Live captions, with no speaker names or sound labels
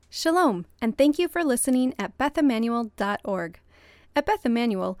Shalom, and thank you for listening at BethEmmanuel.org. At Beth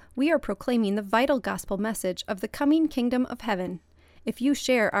Emmanuel, we are proclaiming the vital gospel message of the coming kingdom of heaven. If you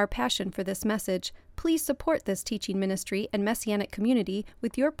share our passion for this message, please support this teaching ministry and messianic community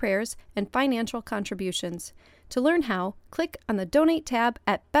with your prayers and financial contributions. To learn how, click on the Donate tab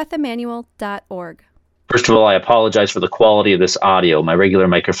at BethEmmanuel.org. First of all, I apologize for the quality of this audio. My regular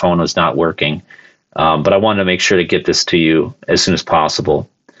microphone was not working, but I wanted to make sure to get this to you as soon as possible.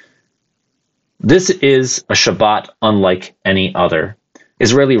 This is a Shabbat unlike any other.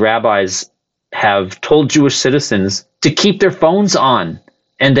 Israeli rabbis have told Jewish citizens to keep their phones on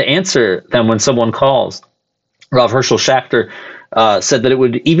and to answer them when someone calls. Rav Herschel Schachter said that it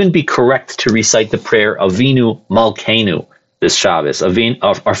would even be correct to recite the prayer Avinu Malkeinu this Shabbos,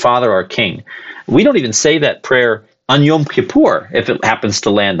 our Father, our King. We don't even say that prayer on Yom Kippur if it happens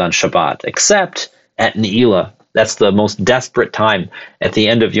to land on Shabbat, except at Ne'ilah. That's the most desperate time at the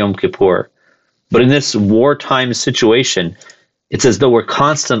end of Yom Kippur. But in this wartime situation, it's as though we're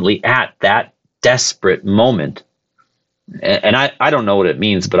constantly at that desperate moment. And I don't know what it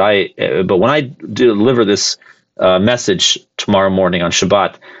means, but when I deliver this message tomorrow morning on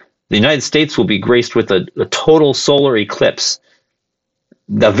Shabbat, the United States will be graced with a total solar eclipse.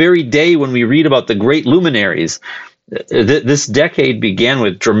 The very day when we read about the great luminaries, this decade began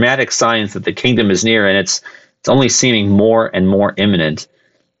with dramatic signs that the kingdom is near, and it's only seeming more and more imminent.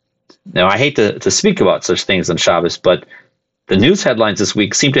 Now, I hate to speak about such things on Shabbos, but the news headlines this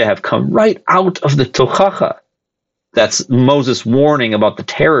week seem to have come right out of the Tochacha. That's Moses' warning about the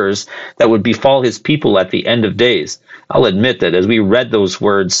terrors that would befall his people at the end of days. I'll admit that as we read those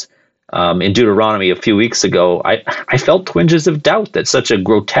words in Deuteronomy a few weeks ago, I felt twinges of doubt that such a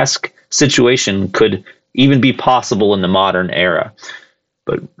grotesque situation could even be possible in the modern era.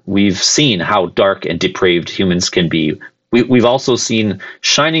 But we've seen how dark and depraved humans can be. We've also seen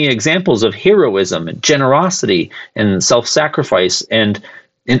shining examples of heroism and generosity and self-sacrifice and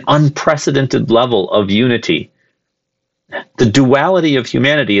an unprecedented level of unity. The duality of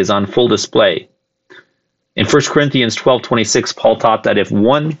humanity is on full display. In 1 Corinthians 12:26, Paul taught that if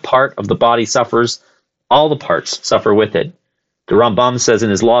one part of the body suffers, all the parts suffer with it. The Rambam says in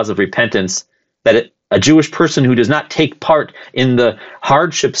his Laws of Repentance that a Jewish person who does not take part in the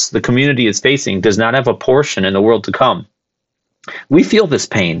hardships the community is facing does not have a portion in the world to come. We feel this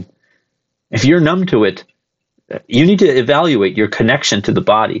pain. If you're numb to it, you need to evaluate your connection to the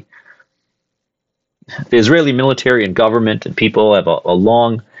body. The Israeli military and government and people have a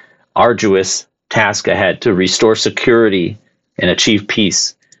long, arduous task ahead to restore security and achieve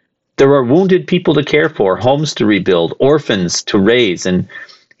peace. There are wounded people to care for, homes to rebuild, orphans to raise, and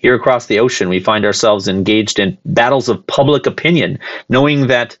here across the ocean we find ourselves engaged in battles of public opinion, knowing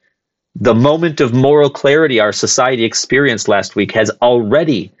that the moment of moral clarity our society experienced last week has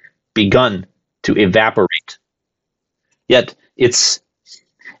already begun to evaporate. Yet it's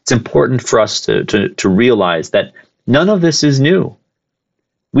important for us to realize that none of this is new.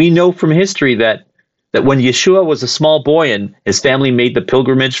 We know from history that when Yeshua was a small boy and his family made the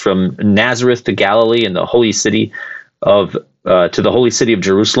pilgrimage from Nazareth to Galilee and the holy city to the holy city of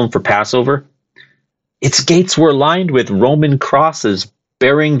Jerusalem for Passover, its gates were lined with Roman crosses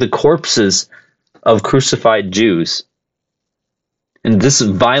bearing the corpses of crucified Jews. And this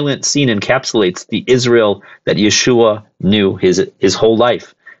violent scene encapsulates the Israel that Yeshua knew his whole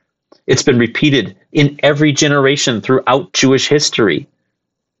life. It's been repeated in every generation throughout Jewish history.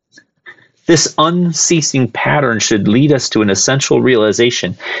 This unceasing pattern should lead us to an essential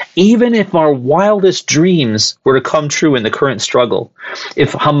realization. Even if our wildest dreams were to come true in the current struggle,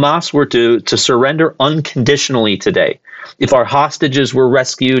 if Hamas were to surrender unconditionally today, if our hostages were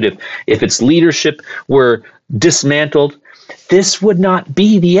rescued, if its leadership were dismantled, this would not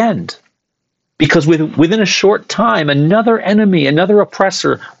be the end. Because within a short time, another enemy, another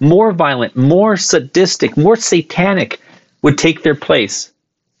oppressor, more violent, more sadistic, more satanic, would take their place.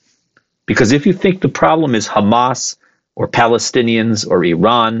 Because if you think the problem is Hamas or Palestinians or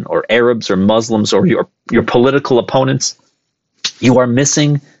Iran or Arabs or Muslims or your political opponents, you are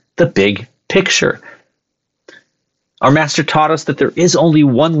missing the big picture. Our master taught us that there is only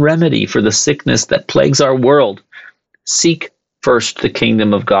one remedy for the sickness that plagues our world. Seek first the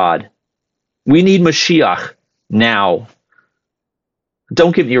kingdom of God. We need Mashiach now.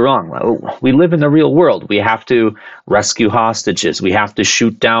 Don't get me wrong. We live in the real world. We have to rescue hostages. We have to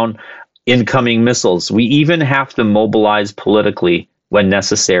shoot down incoming missiles. We even have to mobilize politically when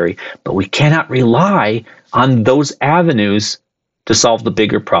necessary. But we cannot rely on those avenues to solve the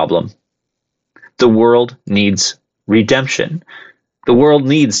bigger problem. The world needs redemption. The world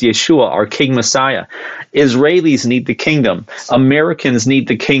needs Yeshua, our King Messiah. Israelis need the kingdom. Americans need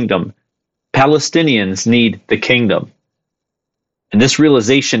the kingdom. Palestinians need the kingdom. And this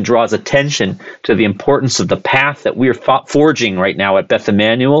realization draws attention to the importance of the path that we are forging right now at Beth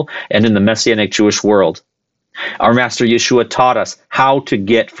Emmanuel and in the Messianic Jewish world. Our Master Yeshua taught us how to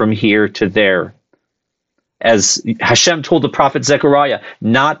get from here to there. As Hashem told the prophet Zechariah,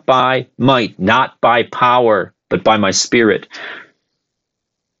 not by might, not by power, but by my spirit.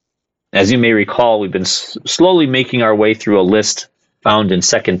 As you may recall, we've been slowly making our way through a list found in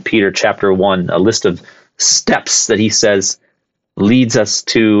 2 Peter chapter 1, a list of steps that he says leads us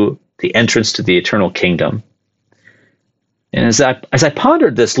to the entrance to the eternal kingdom. And as I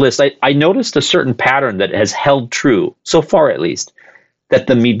pondered this list, I noticed a certain pattern that has held true, so far at least, that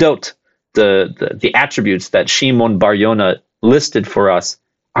the midot, the attributes that Shimon Bar Yonah listed for us,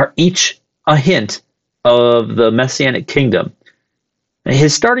 are each a hint of the Messianic kingdom.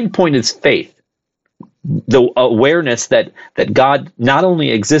 His starting point is faith, the awareness that God not only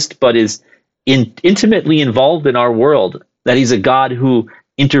exists, but is intimately involved in our world, that he's a God who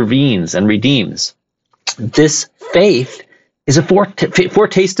intervenes and redeems. This faith is a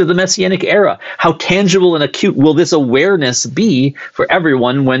foretaste of the Messianic era. How tangible and acute will this awareness be for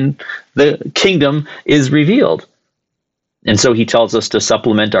everyone when the kingdom is revealed? And so he tells us to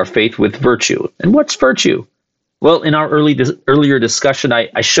supplement our faith with virtue. And what's virtue? Well, in our earlier discussion,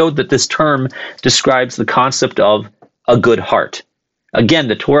 I showed that this term describes the concept of a good heart. Again,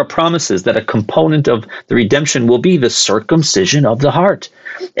 the Torah promises that a component of the redemption will be the circumcision of the heart,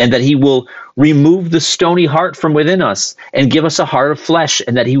 and that he will remove the stony heart from within us and give us a heart of flesh,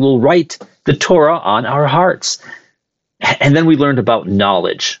 and that he will write the Torah on our hearts. And then we learned about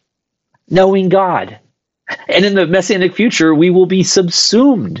knowledge, knowing God. And in the Messianic future, we will be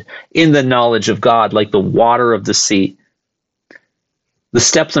subsumed in the knowledge of God like the water of the sea. The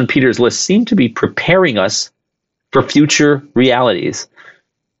steps on Peter's list seem to be preparing us for future realities,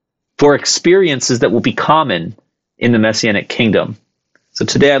 for experiences that will be common in the Messianic kingdom. So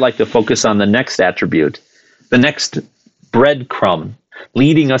today I'd like to focus on the next attribute, the next breadcrumb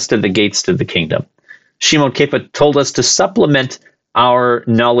leading us to the gates to the kingdom. Shimon Kefa told us to supplement our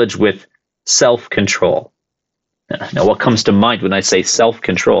knowledge with self-control. Now, what comes to mind when I say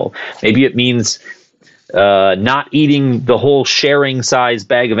self-control? Maybe it means not eating the whole sharing size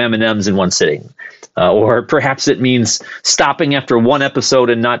bag of M&Ms in one sitting. Or perhaps it means stopping after one episode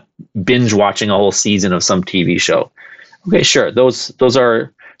and not binge watching a whole season of some TV show. Okay, sure. Those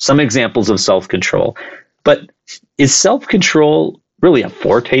are some examples of self-control. But is self-control really a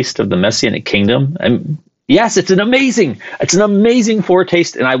foretaste of the Messianic kingdom? Yes, it's an amazing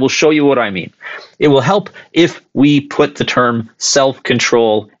foretaste, and I will show you what I mean. It will help if we put the term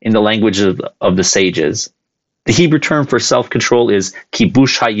self-control in the language of the sages. The Hebrew term for self-control is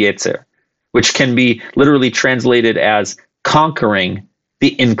kibush hayetzer, which can be literally translated as conquering the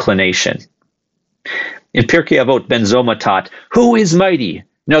inclination. In Pirkei Avot, Ben Zoma taught, who is mighty?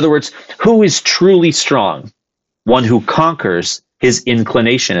 In other words, who is truly strong? One who conquers his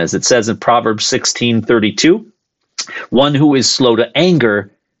inclination, as it says in Proverbs 16:32. One who is slow to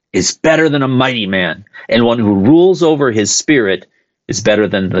anger is better than a mighty man, and one who rules over his spirit is better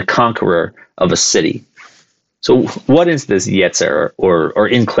than the conqueror of a city. So what is this yetzer or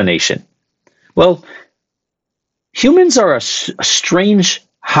inclination? Well, humans are a strange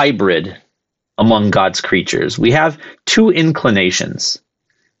hybrid among God's creatures. We have two inclinations.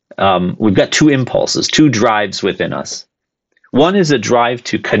 We've got two impulses, two drives within us. One is a drive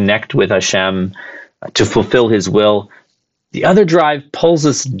to connect with Hashem, to fulfill his will. The other drive pulls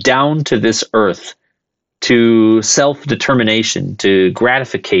us down to this earth, to self-determination, to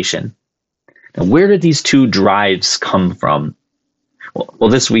gratification. Now, where did these two drives come from? Well,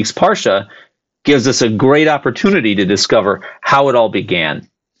 this week's Parsha gives us a great opportunity to discover how it all began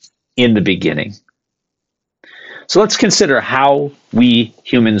in the beginning. So let's consider how we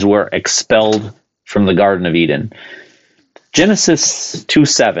humans were expelled from the Garden of Eden. Genesis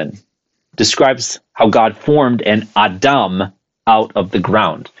 2:7 describes how God formed an Adam out of the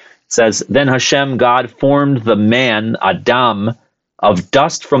ground. It says, then Hashem, God, formed the man, Adam, of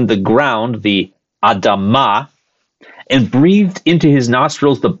dust from the ground, the Adamah, and breathed into his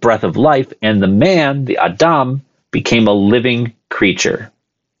nostrils the breath of life, and the man, the Adam, became a living creature.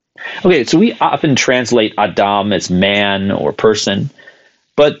 Okay, so we often translate Adam as man or person,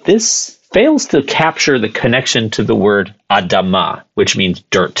 but this fails to capture the connection to the word Adamah, which means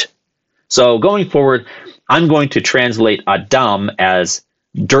dirt. So going forward, I'm going to translate Adam as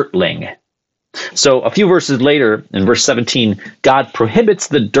dirtling. So a few verses later, in verse 17, God prohibits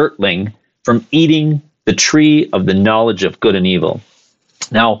the dirtling from eating the tree of the knowledge of good and evil.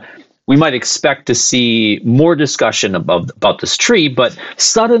 Now, we might expect to see more discussion about this tree, but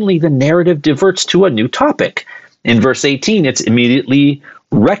suddenly the narrative diverts to a new topic. In verse 18, it's immediately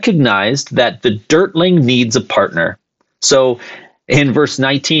recognized that the dirtling needs a partner. So in verse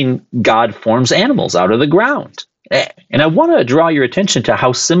 19, God forms animals out of the ground. And I want to draw your attention to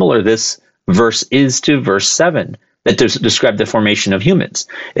how similar this verse is to verse 7 that describes the formation of humans.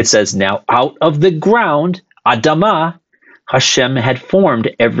 It says, now out of the ground, Adamah, Hashem had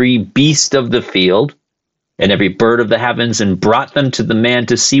formed every beast of the field and every bird of the heavens and brought them to the man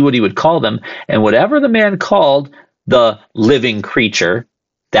to see what he would call them. And whatever the man called the living creature,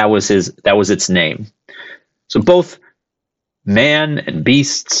 that was its name. So both man and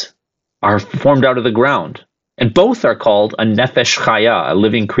beasts are formed out of the ground, and both are called a nefesh chaya, a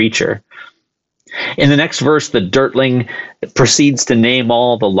living creature. In the next verse, the dirtling proceeds to name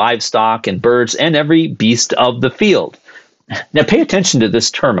all the livestock and birds and every beast of the field. Now pay attention to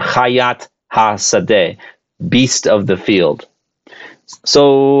this term, chayat ha-sadeh, beast of the field.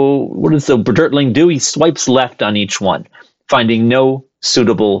 So what does the dirtling do? He swipes left on each one, finding no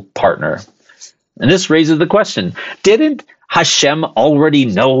suitable partner. And this raises the question, didn't Hashem already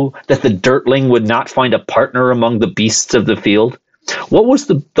know that the dirtling would not find a partner among the beasts of the field? What was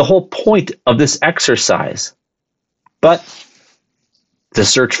the whole point of this exercise? But the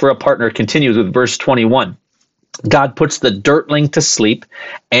search for a partner continues with verse 21. God puts the dirtling to sleep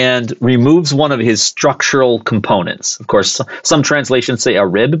and removes one of his structural components. Of course, some translations say a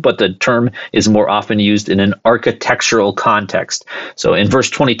rib, but the term is more often used in an architectural context. So in verse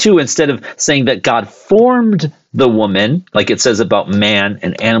 22, instead of saying that God formed the woman, like it says about man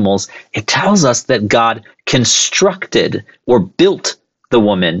and animals, it tells us that God constructed or built the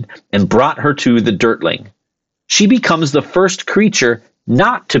woman and brought her to the dirtling. She becomes the first creature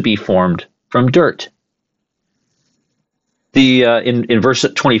not to be formed from dirt. In verse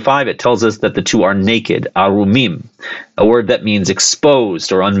 25, it tells us that the two are naked, arumim, a word that means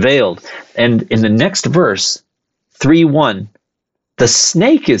exposed or unveiled. And in the next verse, 3:1, the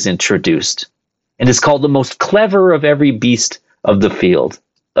snake is introduced and is called the most clever of every beast of the field,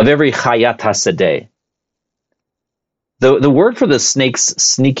 of every chayat hasadeh. The word for the snake's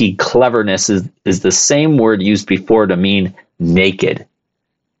sneaky cleverness is the same word used before to mean naked.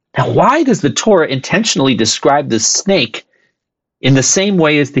 Now, why does the Torah intentionally describe the snake in the same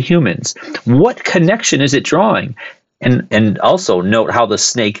way as the humans? What connection is it drawing? And also note how the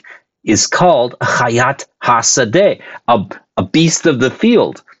snake is called chayat hasadeh, a beast of the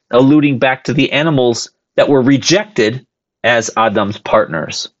field, alluding back to the animals that were rejected as Adam's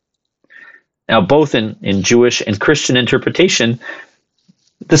partners. Now, both in Jewish and Christian interpretation,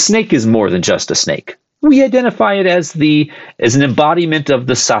 the snake is more than just a snake. We identify it as an embodiment of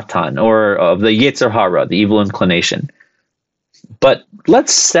the Satan, or of the Yetzer Hara, the evil inclination. But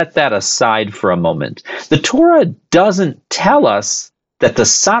let's set that aside for a moment. The Torah doesn't tell us that the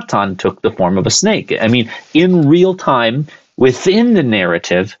Satan took the form of a snake. I mean, in real time, within the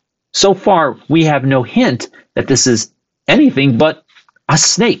narrative, so far we have no hint that this is anything but a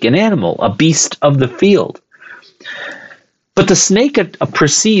snake, an animal, a beast of the field. But the snake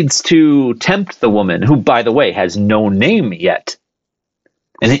proceeds to tempt the woman, who, by the way, has no name yet.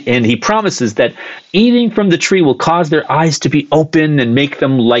 And he promises that eating from the tree will cause their eyes to be open and make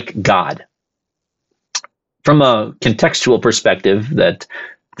them like God. From a contextual perspective,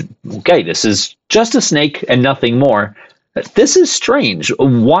 this is just a snake and nothing more. This is strange.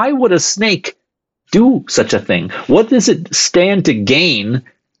 Why would a snake do such a thing? What does it stand to gain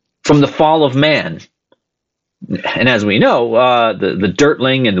from the fall of man? And as we know, the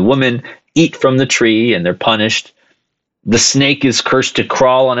dirtling and the woman eat from the tree and they're punished. The snake is cursed to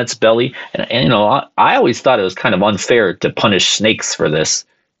crawl on its belly. And I always thought it was kind of unfair to punish snakes for this.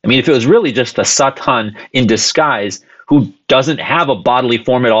 I mean, if it was really just a Satan in disguise who doesn't have a bodily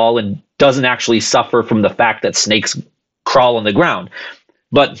form at all and doesn't actually suffer from the fact that snakes crawl on the ground.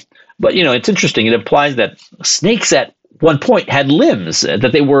 But it's interesting. It implies that snakes at one point had limbs,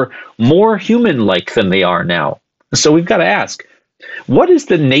 that they were more human-like than they are now. So we've got to ask, what is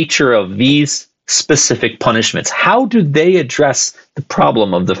the nature of these specific punishments? How do they address the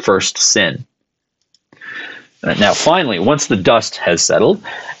problem of the first sin? Now, finally, once the dust has settled,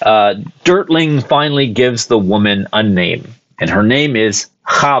 Dirtling finally gives the woman a name, and her name is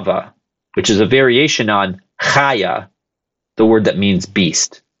Chava, which is a variation on Chaya, the word that means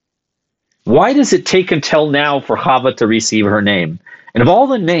beast. Why does it take until now for Chava to receive her name? And of all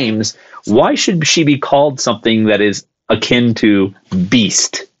the names, why should she be called something that is akin to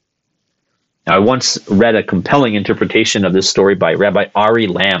beast? Now, I once read a compelling interpretation of this story by Rabbi Ari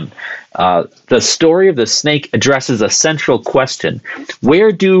Lamb. The story of the snake addresses a central question.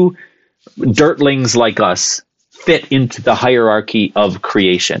 Where do dirtlings like us fit into the hierarchy of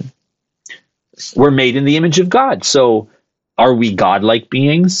creation? We're made in the image of God, so are we godlike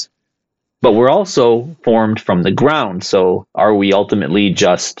beings? But we're also formed from the ground, so are we ultimately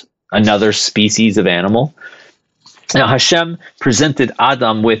just another species of animal? Now, Hashem presented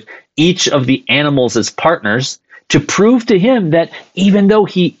Adam with each of the animals as partners to prove to him that even though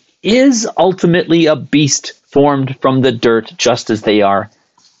he is ultimately a beast formed from the dirt just as they are,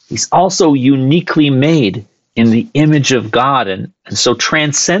 he's also uniquely made in the image of God and so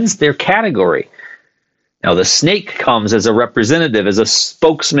transcends their category. Now, the snake comes as a representative, as a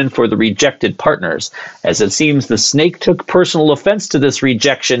spokesman for the rejected partners. As it seems, the snake took personal offense to this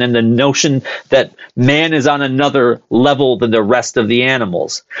rejection and the notion that man is on another level than the rest of the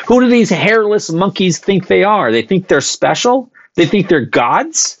animals. Who do these hairless monkeys think they are? They think they're special? They think they're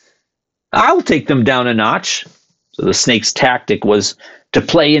gods? I'll take them down a notch. So the snake's tactic was to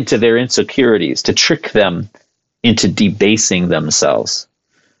play into their insecurities, to trick them into debasing themselves.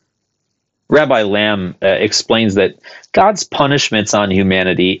 Rabbi Lamb explains that God's punishments on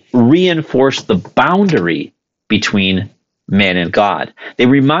humanity reinforce the boundary between man and God. They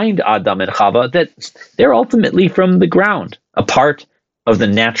remind Adam and Chava that they're ultimately from the ground, a part of the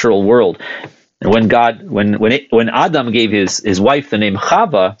natural world. And when Adam gave his wife the name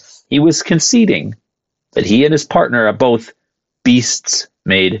Chava, he was conceding that he and his partner are both beasts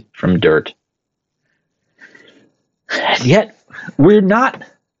made from dirt. And yet, we're not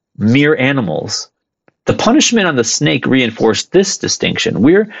mere animals. The punishment on the snake reinforced this distinction.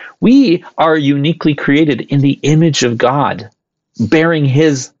 We are uniquely created in the image of God, bearing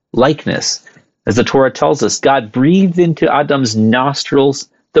his likeness. As the Torah tells us, God breathed into Adam's nostrils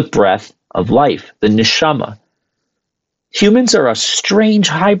the breath of life, the neshama. Humans are a strange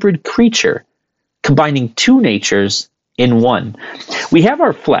hybrid creature, combining two natures in one. We have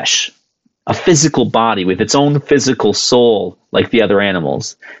our flesh, a physical body with its own physical soul, like the other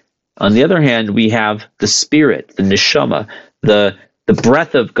animals. On the other hand, we have the spirit, the neshama, the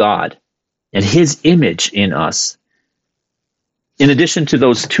breath of God, and his image in us. In addition to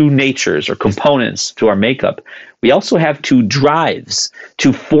those two natures or components to our makeup, we also have two drives,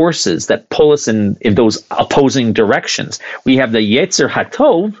 two forces that pull us in those opposing directions. We have the Yetzer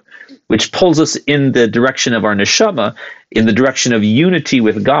HaTov, which pulls us in the direction of our neshama, in the direction of unity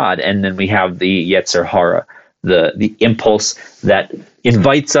with God, and then we have the Yetzer Hara, the impulse that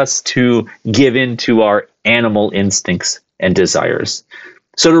invites us to give in to our animal instincts and desires.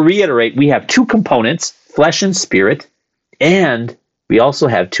 So to reiterate, we have two components, flesh and spirit, and we also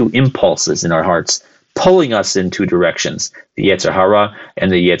have two impulses in our hearts, pulling us in two directions, the Yetzer Hara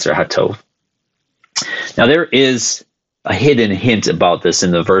and the Yetzer HaTov. Now there is a hidden hint about this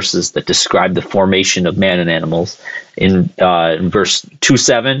in the verses that describe the formation of man and animals in verse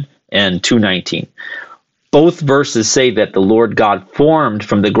 2:7 and 2:19. Both verses say that the Lord God formed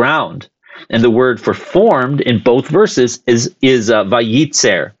from the ground, and the word for formed in both verses is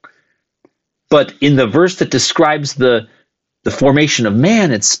vayitzer. But in the verse that describes the formation of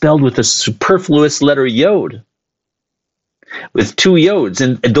man, it's spelled with a superfluous letter yod, with two yods,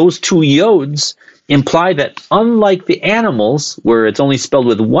 and those two yods imply that unlike the animals, where it's only spelled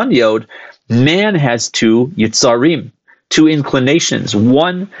with one yod, man has two yitzarim, two inclinations,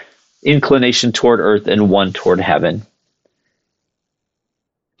 one inclination toward earth and one toward heaven.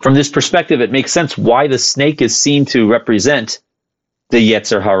 From this perspective, it makes sense why the snake is seen to represent the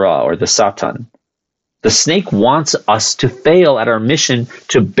Yetzer Hara, or the Satan. The snake wants us to fail at our mission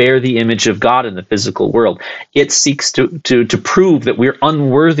to bear the image of God in the physical world. It seeks to prove that we're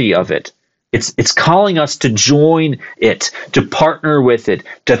unworthy of it. It's calling us to join it, to partner with it,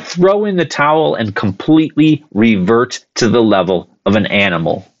 to throw in the towel and completely revert to the level of an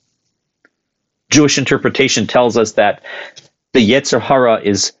animal. Jewish interpretation tells us that the Yetzer Hara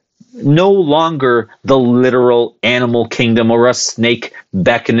is no longer the literal animal kingdom or a snake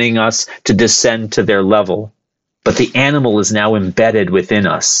beckoning us to descend to their level, but the animal is now embedded within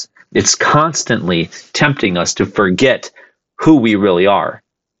us. It's constantly tempting us to forget who we really are.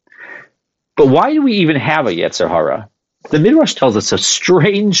 But why do we even have a Yetzer Hara? The Midrash tells us a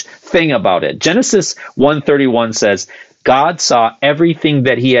strange thing about it. Genesis 1:31 says, God saw everything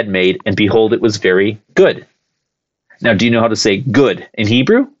that he had made, and behold, it was very good. Now, do you know how to say good in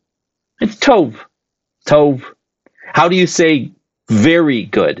Hebrew? It's tov. Tov. How do you say very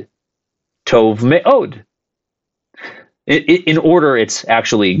good? Tov me'od. In order, it's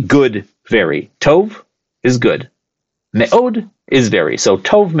actually good, very. Tov is good. Me'od is very. So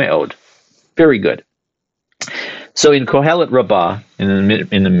tov me'od. very good. So in Kohelet Rabbah, in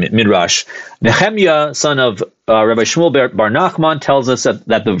the Midrash, Nehemiah, son of Rabbi Shmuel Bar Nachman, tells us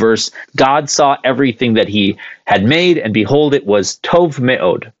that the verse, God saw everything that he had made, and behold, it was Tov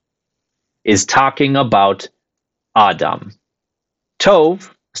Me'od, is talking about Adam. Tov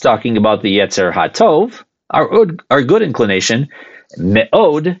is talking about the Yetzer HaTov, our good inclination.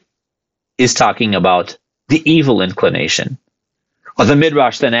 Me'od is talking about the evil inclination. Well, the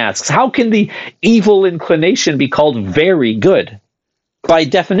Midrash then asks, how can the evil inclination be called very good? By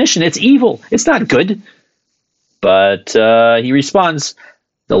definition, it's evil. It's not good. But he responds,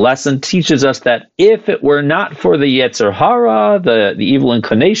 the lesson teaches us that if it were not for the Yetzer Hara, the evil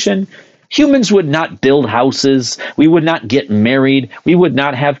inclination, humans would not build houses. We would not get married. We would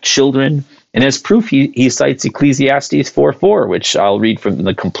not have children. And as proof, he cites Ecclesiastes 4:4, which I'll read from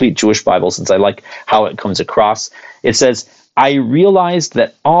the Complete Jewish Bible since I like how it comes across. It says, I realized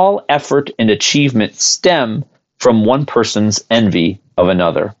that all effort and achievement stem from one person's envy of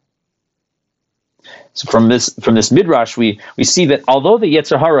another. So from this Midrash, we see that although the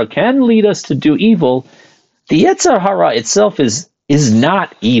Yetzer Hara can lead us to do evil, the Yetzer Hara itself is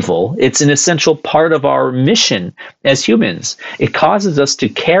not evil. It's an essential part of our mission as humans. It causes us to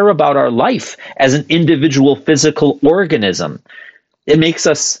care about our life as an individual physical organism. It makes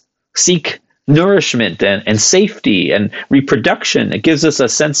us seek nourishment and safety and reproduction. It gives us a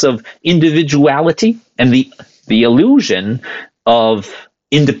sense of individuality and the illusion of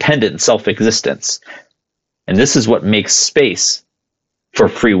independent self-existence. And this is what makes space for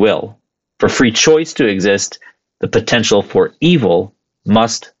free will. For free choice to exist, the potential for evil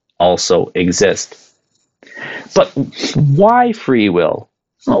must also exist. But why free will?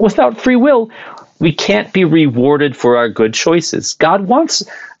 Well, without free will, we can't be rewarded for our good choices. God wants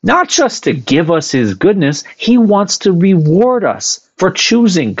not just to give us his goodness, he wants to reward us for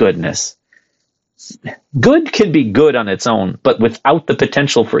choosing goodness. Good can be good on its own, but without the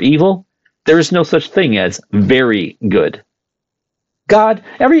potential for evil, there is no such thing as very good. God,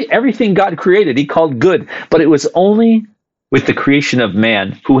 everything God created, he called good, but it was only with the creation of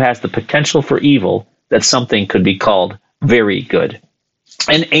man who has the potential for evil that something could be called very good.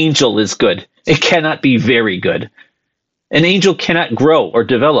 An angel is good. It cannot be very good. An angel cannot grow or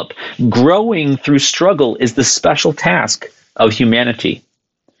develop. Growing through struggle is the special task of humanity.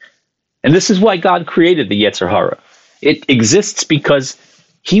 And this is why God created the Yetzer Hara. It exists because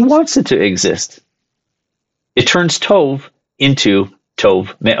he wants it to exist. It turns Tov into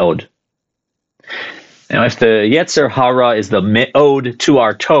Tov Me'od. Now, if the Yetzer Hara is the Me'od to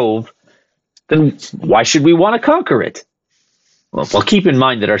our Tov, then why should we want to conquer it? Well, keep in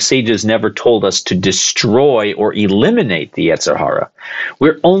mind that our sages never told us to destroy or eliminate the Yetzer Hara.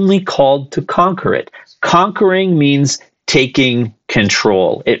 We're only called to conquer it. Conquering means taking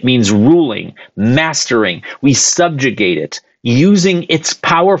control. It means ruling, mastering. We subjugate it, using its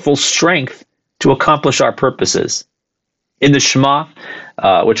powerful strength to accomplish our purposes. In the Shema,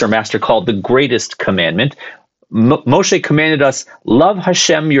 which our master called the greatest commandment, Moshe commanded us, love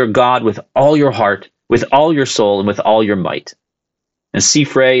Hashem your God with all your heart, with all your soul, and with all your might. And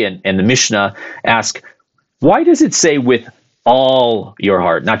Sifrei and the Mishnah ask, why does it say with all your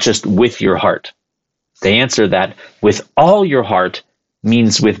heart, not just with your heart? They answer that with all your heart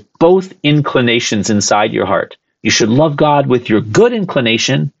means with both inclinations inside your heart. You should love God with your good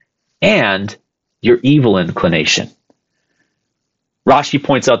inclination and your evil inclination. Rashi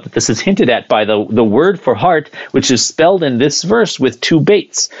points out that this is hinted at by the word for heart, which is spelled in this verse with two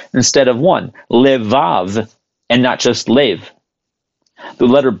baits instead of one, levav, and not just lev. The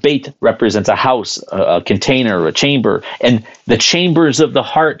letter bait represents a house, a container, a chamber, and the chambers of the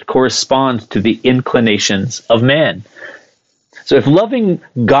heart correspond to the inclinations of man. So if loving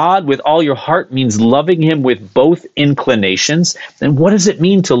God with all your heart means loving him with both inclinations, then what does it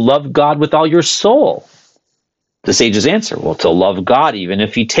mean to love God with all your soul? The sages answer, well, to love God even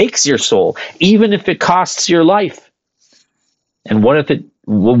if he takes your soul, even if it costs your life. And what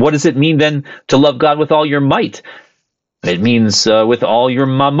does it mean then to love God with all your might? It means with all your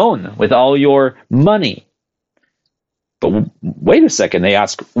mammon, with all your money. But wait a second, they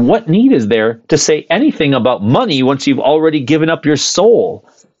ask, what need is there to say anything about money once you've already given up your soul?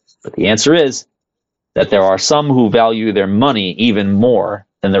 But the answer is that there are some who value their money even more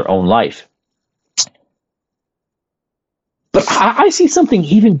than their own life. But I see something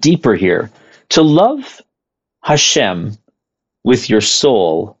even deeper here. To love Hashem with your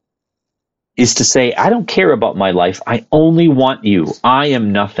soul is to say, I don't care about my life. I only want you. I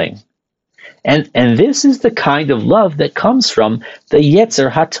am nothing. And this is the kind of love that comes from the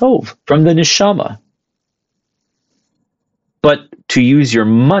Yetzer HaTov, from the Neshama. But to use your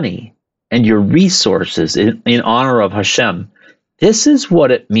money and your resources in honor of Hashem. This is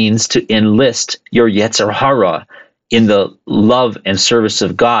what it means to enlist your Yetzer Hara in the love and service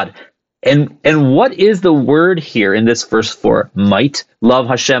of God. And what is the word here in this verse for might? Love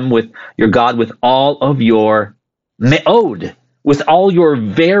Hashem with your God with all of your me'od, with all your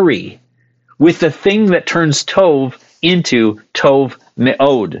very, with the thing that turns tov into tov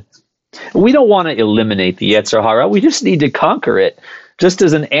me'od. We don't want to eliminate the Yetzer Hara. We just need to conquer it. Just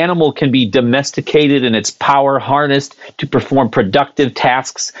as an animal can be domesticated and its power harnessed to perform productive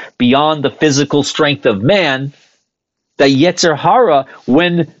tasks beyond the physical strength of man, the Yetzer Hara,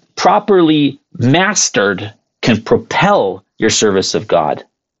 when properly mastered, can propel your service of God.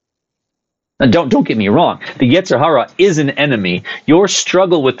 Now, don't get me wrong. The Yetzer Hara is an enemy. Your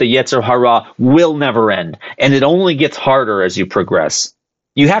struggle with the Yetzer Hara will never end, and it only gets harder as you progress.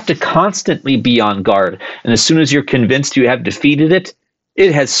 You have to constantly be on guard, and as soon as you're convinced you have defeated it,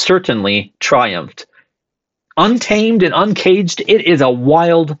 it has certainly triumphed. Untamed and uncaged, it is a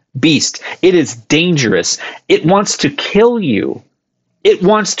wild beast. It is dangerous. It wants to kill you. It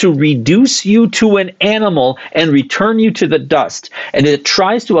wants to reduce you to an animal and return you to the dust. And it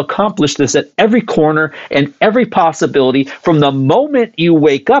tries to accomplish this at every corner and every possibility from the moment you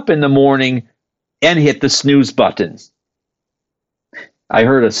wake up in the morning and hit the snooze button. I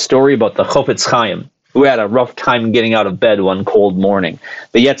heard a story about the Chofetz Chaim, who had a rough time getting out of bed one cold morning.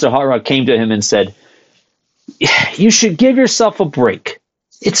 The Yetzer Hara came to him and said, "You should give yourself a break.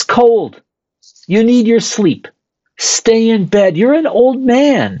 It's cold. You need your sleep. Stay in bed. You're an old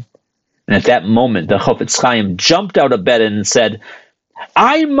man." And at that moment, the Chofetz Chaim jumped out of bed and said,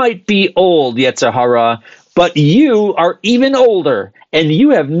 "I might be old, Yetzer Hara, but you are even older, and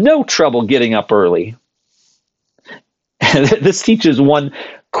you have no trouble getting up early." This teaches one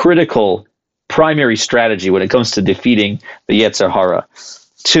critical primary strategy when it comes to defeating the Yetzer Hara: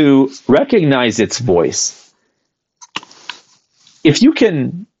 to recognize its voice. If you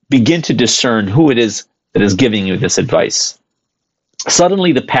can begin to discern who it is that is giving you this advice,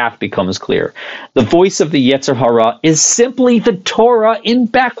 suddenly the path becomes clear. The voice of the Yetzer Hara is simply the Torah in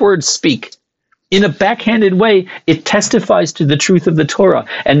backwards speak. In a backhanded way, it testifies to the truth of the Torah.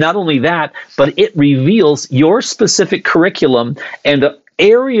 And not only that, but it reveals your specific curriculum and the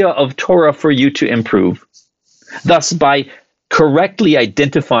area of Torah for you to improve. Thus, by correctly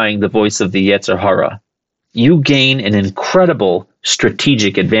identifying the voice of the Yetzer Hara, you gain an incredible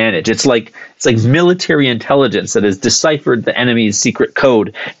strategic advantage. It's like military intelligence that has deciphered the enemy's secret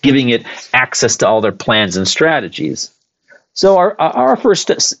code, giving it access to all their plans and strategies. So our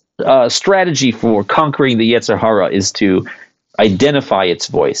first strategy for conquering the Yetzer Hara is to identify its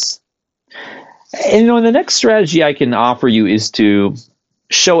voice. And the next strategy I can offer you is to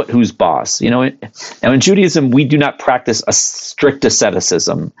show it who's boss. Now in Judaism, we do not practice a strict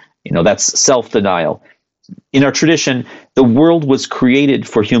asceticism. That's self-denial. In our tradition, the world was created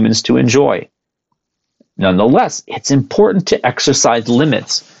for humans to enjoy. Nonetheless, it's important to exercise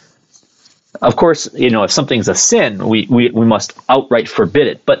limits. Of course, if something's a sin, we must outright forbid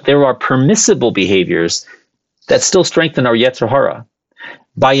it. But there are permissible behaviors that still strengthen our Yetzer Hara.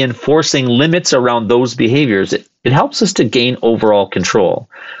 By enforcing limits around those behaviors, it helps us to gain overall control.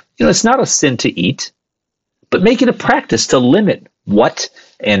 It's not a sin to eat, but make it a practice to limit what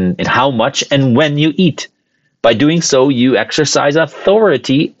and how much and when you eat. By doing so, you exercise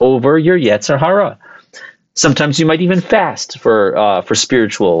authority over your Yetzer Hara. Sometimes you might even fast for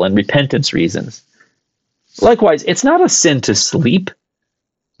spiritual and repentance reasons. Likewise, it's not a sin to sleep,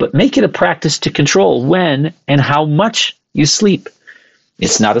 but make it a practice to control when and how much you sleep.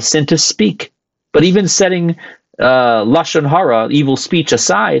 It's not a sin to speak, but even setting lashon hara, evil speech,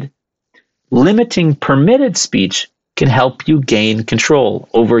 aside, limiting permitted speech can help you gain control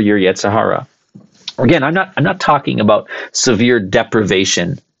over your Yetzer Hara. Again, I'm not talking about severe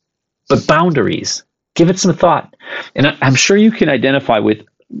deprivation, but boundaries. Give it some thought. And I'm sure you can identify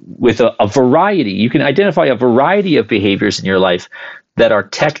with a variety. You can identify a variety of behaviors in your life that are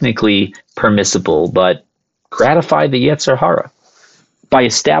technically permissible, but gratify the Yetzer Hara. By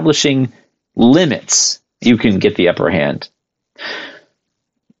establishing limits, you can get the upper hand.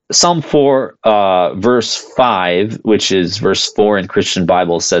 Psalm 4, verse 5, which is verse 4 in Christian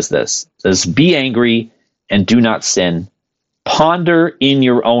Bible, says this. It says, "Be angry and do not sin. Ponder in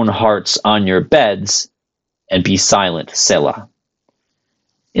your own hearts on your beds and be silent." Selah.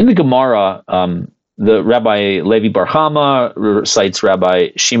 In the Gemara, the Rabbi Levi Bar Chama recites Rabbi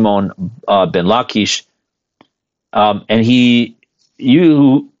Shimon ben Lakish, and he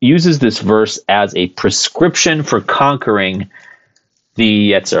uses this verse as a prescription for conquering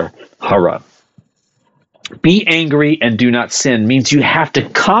the Yetzer Hara. Be angry and do not sin means you have to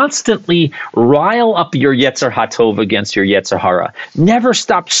constantly rile up your Yetzer HaTov against your Yetzer Hara. Never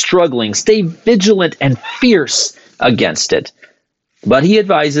stop struggling. Stay vigilant and fierce against it. But he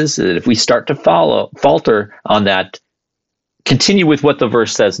advises that if we start to falter on that, continue with what the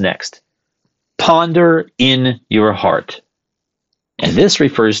verse says next. Ponder in your heart. And this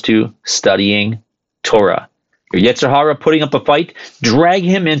refers to studying Torah. Your Yetzer Hara putting up a fight, drag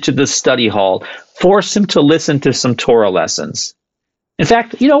him into the study hall. Force him to listen to some Torah lessons. In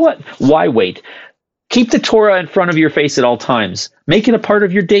fact, you know what? Why wait? Keep the Torah in front of your face at all times. Make it a part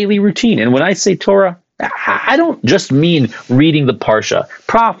of your daily routine. And when I say Torah, I don't just mean reading the Parsha.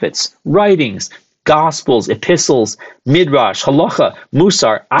 Prophets, writings, Gospels, epistles, Midrash, Halacha,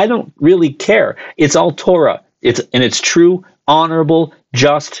 Musar. I don't really care. It's all Torah. It's true, honorable,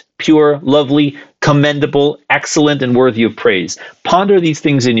 just, pure, lovely, commendable, excellent, and worthy of praise. Ponder these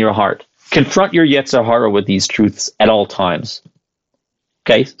things in your heart. Confront your Yetzer Hara with these truths at all times.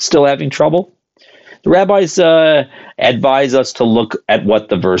 Okay, still having trouble? The rabbis advise us to look at what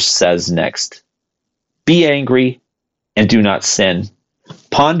the verse says next. Be angry and do not sin.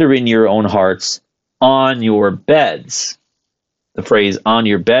 Ponder in your own hearts on your beds. The phrase on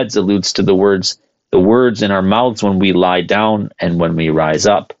your beds alludes to the words in our mouths when we lie down and when we rise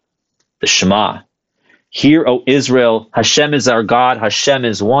up. The Shema. Hear, O Israel, Hashem is our God, Hashem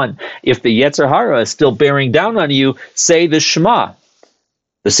is one. If the Yetzer Hara is still bearing down on you, say the Shema.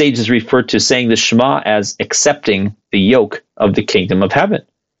 The sages refer to saying the Shema as accepting the yoke of the kingdom of heaven.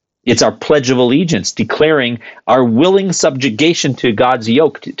 It's our pledge of allegiance, declaring our willing subjugation to God's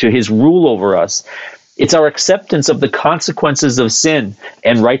yoke, to his rule over us. It's our acceptance of the consequences of sin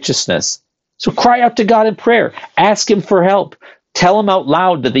and righteousness. So cry out to God in prayer. Ask him for help. Tell him out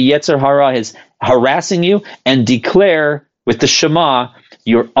loud that the Yetzer Hara is harassing you, and declare with the Shema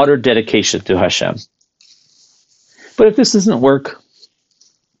your utter dedication to Hashem. But if this doesn't work,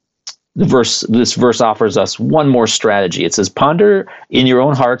 this verse offers us one more strategy. It says, ponder in your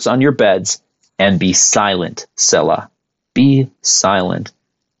own hearts on your beds and be silent, Selah. Be silent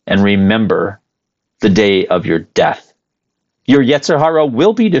and remember the day of your death. Your Yetzer Hara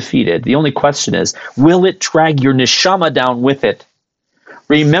will be defeated. The only question is, will it drag your neshama down with it?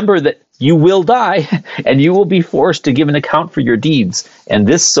 Remember that you will die, and you will be forced to give an account for your deeds. And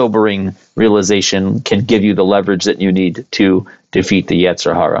this sobering realization can give you the leverage that you need to defeat the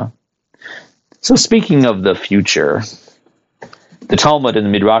Yetzer Hara. So speaking of the future, the Talmud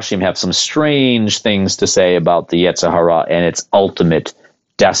and the Midrashim have some strange things to say about the Yetzer Hara and its ultimate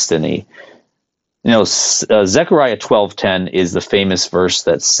destiny. You know, Zechariah 12:10 is the famous verse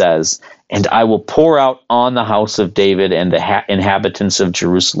that says, "And I will pour out on the house of David and the inhabitants of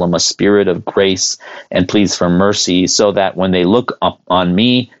Jerusalem a spirit of grace and pleas for mercy, so that when they look up on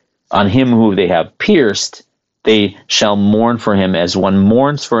me, on him who they have pierced, they shall mourn for him as one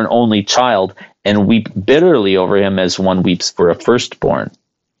mourns for an only child, and weep bitterly over him as one weeps for a firstborn."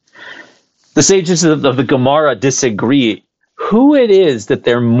 The sages of the Gemara disagree who it is that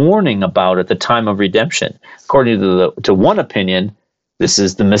they're mourning about at the time of redemption. According to one opinion, this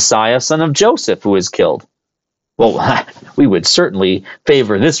is the Messiah, son of Joseph, who is killed. Well, we would certainly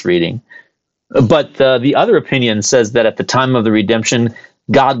favor this reading. But the other opinion says that at the time of the redemption,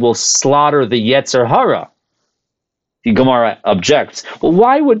 God will slaughter the Yetzer Hara. The Gemara objects. Well,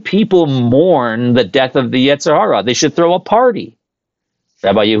 why would people mourn the death of the Yetzer Hara? They should throw a party.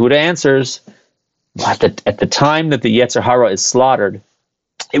 Rabbi Yehuda answers, at the time that the Yetzer Hara is slaughtered,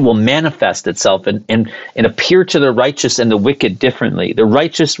 it will manifest itself and appear to the righteous and the wicked differently. The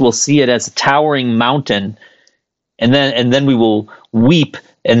righteous will see it as a towering mountain, and then we will weep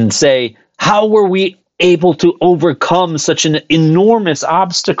and say, how were we able to overcome such an enormous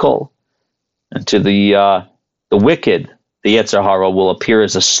obstacle? And to the wicked, the Yetzer Hara will appear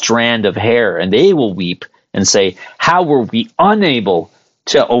as a strand of hair, and they will weep and say, how were we unable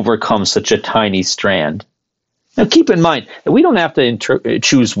to overcome such a tiny strand? Now keep in mind that we don't have to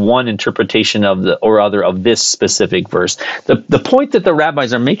choose one interpretation of this specific verse. The point that the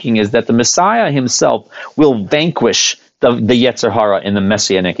rabbis are making is that the Messiah himself will vanquish the Yetzer Hara in the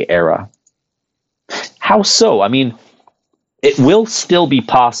Messianic era. How so? I mean, it will still be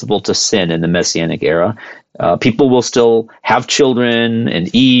possible to sin in the Messianic era. People will still have children and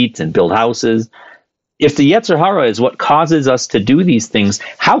eat and build houses. If the Yetzer Hara is what causes us to do these things,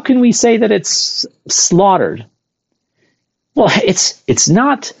 how can we say that it's slaughtered? Well, it's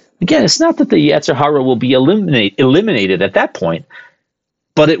not. Again, it's not that the Yetzer Hara will be eliminated at that point,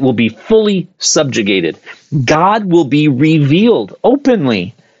 but it will be fully subjugated. God will be revealed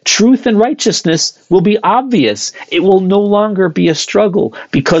openly. Truth and righteousness will be obvious. It will no longer be a struggle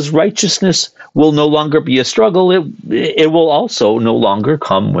because righteousness will no longer be a struggle. It will also no longer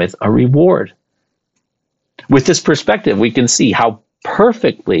come with a reward. With this perspective, we can see how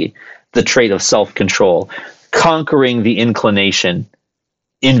perfectly the trait of self-control, conquering the inclination,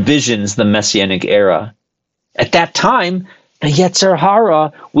 envisions the Messianic era. At that time, the Yetzer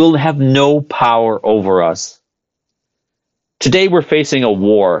Hara will have no power over us. Today we're facing a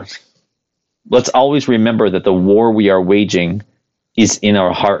war. Let's always remember that the war we are waging is in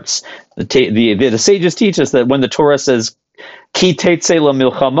our hearts. The sages teach us that when the Torah says, Ki tetzei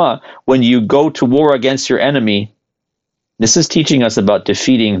milchama, when you go to war against your enemy, this is teaching us about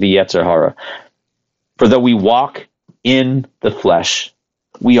defeating the Yetzer Hara. For though we walk in the flesh,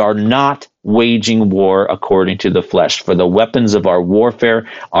 we are not waging war according to the flesh. For the weapons of our warfare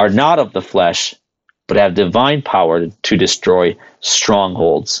are not of the flesh, but have divine power to destroy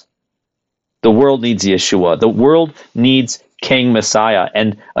strongholds. The world needs Yeshua. The world needs King Messiah.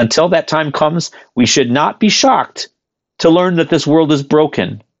 And until that time comes, we should not be shocked to learn that this world is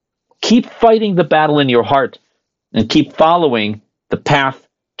broken. Keep fighting the battle in your heart and keep following the path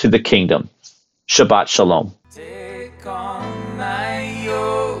to the kingdom. Shabbat Shalom. Take on my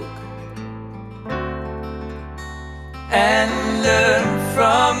yoke and learn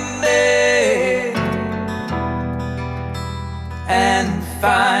from me and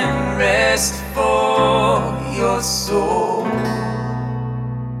find rest for your soul.